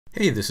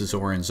Hey, this is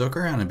Oren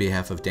Zucker, and on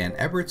behalf of Dan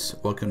Eberts,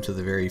 welcome to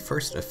the very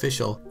first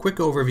official quick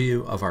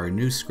overview of our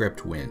new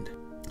script, Wind.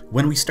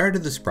 When we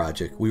started this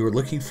project, we were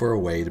looking for a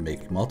way to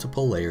make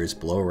multiple layers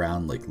blow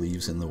around like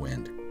leaves in the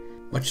wind,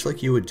 much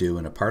like you would do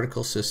in a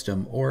particle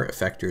system or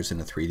effectors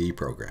in a 3D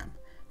program,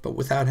 but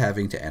without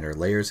having to enter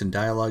layers in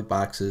dialog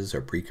boxes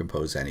or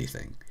pre-compose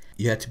anything.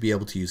 You had to be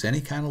able to use any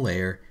kind of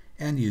layer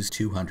and use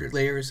 200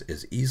 layers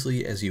as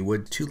easily as you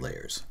would 2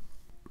 layers.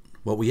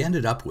 What we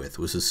ended up with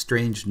was a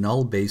strange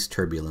null-based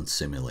turbulence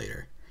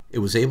simulator. It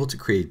was able to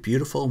create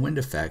beautiful wind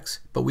effects,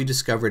 but we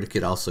discovered it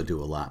could also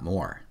do a lot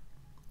more.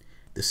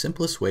 The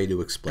simplest way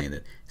to explain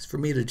it is for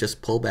me to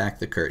just pull back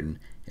the curtain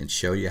and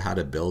show you how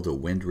to build a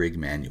wind rig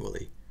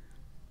manually.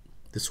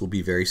 This will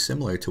be very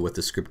similar to what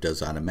the script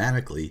does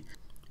automatically,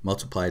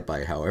 multiplied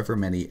by however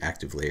many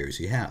active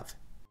layers you have.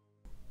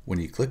 When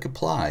you click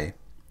Apply,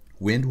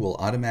 Wind will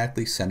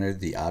automatically center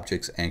the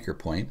object's anchor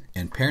point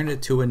and parent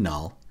it to a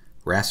null,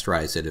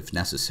 rasterize it if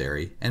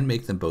necessary, and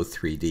make them both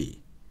 3D.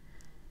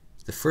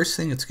 The first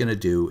thing it's going to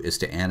do is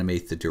to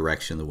animate the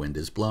direction the wind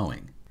is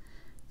blowing.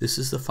 This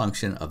is the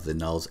function of the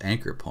null's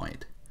anchor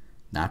point,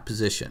 not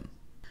position.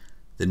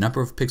 The number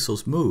of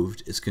pixels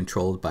moved is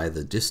controlled by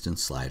the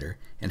distance slider,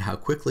 and how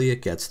quickly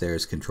it gets there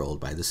is controlled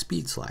by the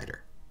speed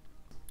slider.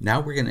 Now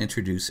we're going to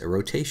introduce a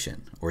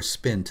rotation, or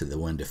spin, to the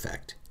wind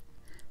effect.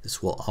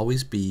 This will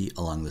always be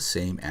along the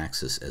same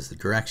axis as the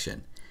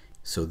direction,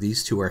 so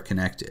these two are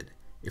connected.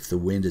 If the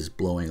wind is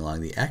blowing along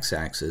the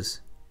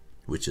x-axis,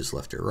 which is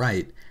left or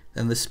right,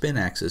 then the spin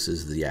axis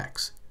is the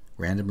x,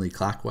 randomly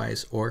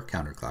clockwise or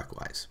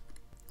counterclockwise.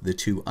 The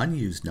two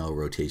unused null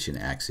rotation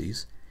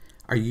axes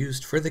are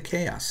used for the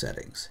chaos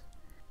settings.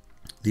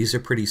 These are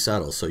pretty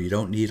subtle, so you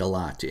don't need a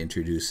lot to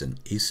introduce an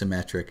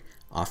asymmetric,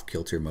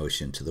 off-kilter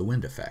motion to the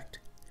wind effect.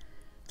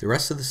 The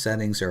rest of the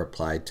settings are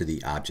applied to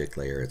the object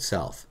layer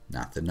itself,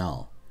 not the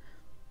null.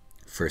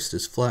 First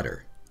is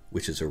Flutter,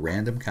 which is a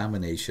random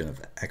combination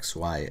of X,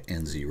 Y,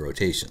 and Z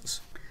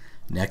rotations.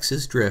 Next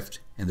is Drift,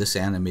 and this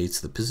animates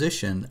the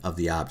position of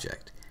the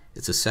object.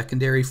 It's a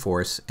secondary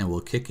force and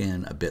will kick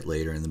in a bit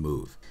later in the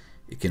move.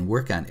 It can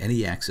work on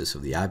any axis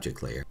of the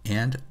object layer,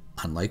 and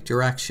unlike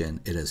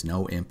direction, it has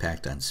no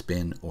impact on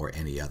spin or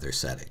any other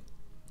setting.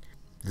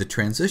 The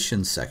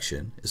Transitions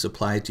section is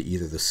applied to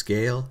either the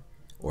scale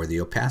or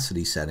the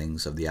opacity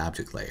settings of the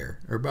object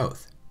layer, or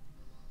both.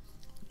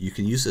 You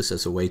can use this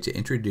as a way to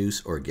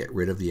introduce or get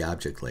rid of the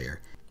object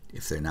layer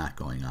if they're not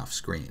going off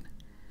screen.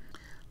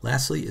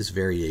 Lastly is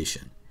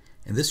Variation,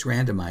 and this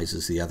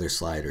randomizes the other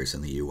sliders in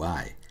the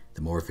UI.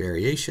 The more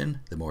variation,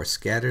 the more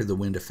scattered the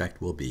wind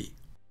effect will be.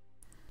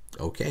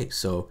 Okay,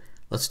 so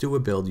let's do a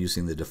build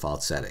using the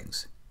default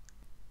settings.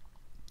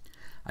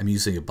 I'm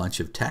using a bunch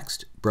of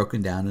text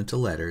broken down into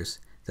letters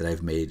that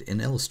I've made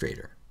in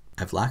Illustrator.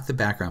 I've locked the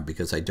background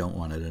because I don't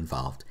want it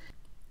involved,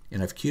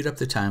 and I've queued up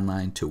the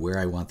timeline to where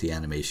I want the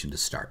animation to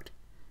start.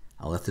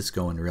 I'll let this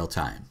go in real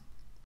time.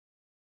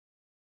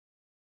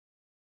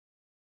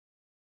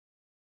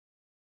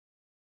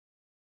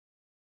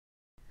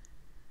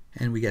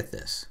 And we get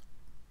this.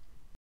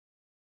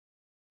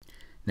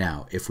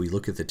 Now, if we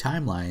look at the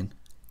timeline,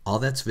 all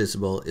that's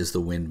visible is the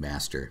Wind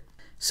Master,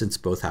 since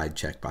both hide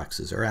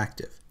checkboxes are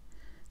active.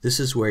 This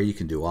is where you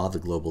can do all the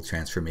global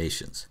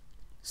transformations: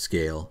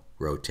 scale,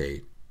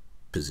 rotate,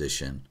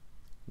 position,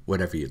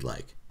 whatever you'd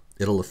like.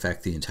 It'll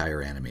affect the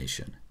entire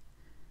animation.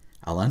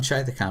 I'll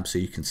unshade the comp so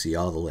you can see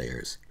all the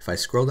layers. If I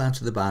scroll down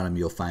to the bottom,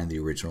 you'll find the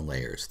original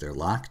layers. They're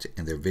locked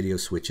and their video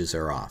switches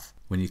are off.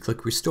 When you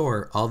click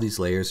Restore, all these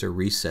layers are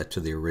reset to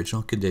the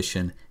original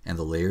condition, and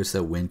the layers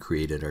that Wind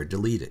created are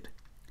deleted.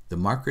 The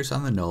markers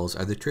on the nulls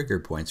are the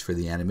trigger points for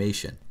the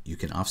animation. You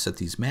can offset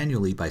these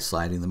manually by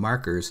sliding the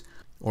markers,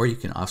 or you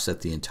can offset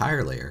the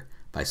entire layer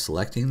by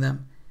selecting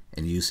them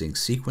and using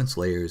Sequence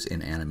Layers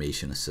in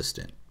Animation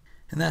Assistant.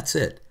 And that's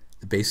it.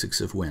 The basics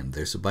of Wind.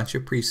 There's a bunch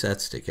of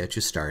presets to get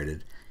you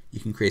started.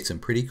 You can create some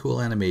pretty cool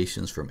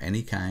animations from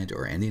any kind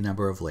or any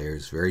number of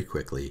layers very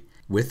quickly,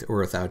 with or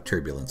without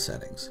turbulence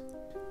settings.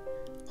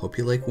 Hope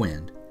you like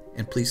Wind,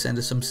 and please send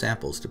us some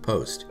samples to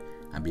post.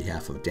 On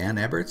behalf of Dan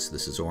Eberts,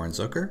 this is Oren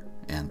Zucker,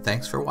 and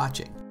thanks for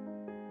watching.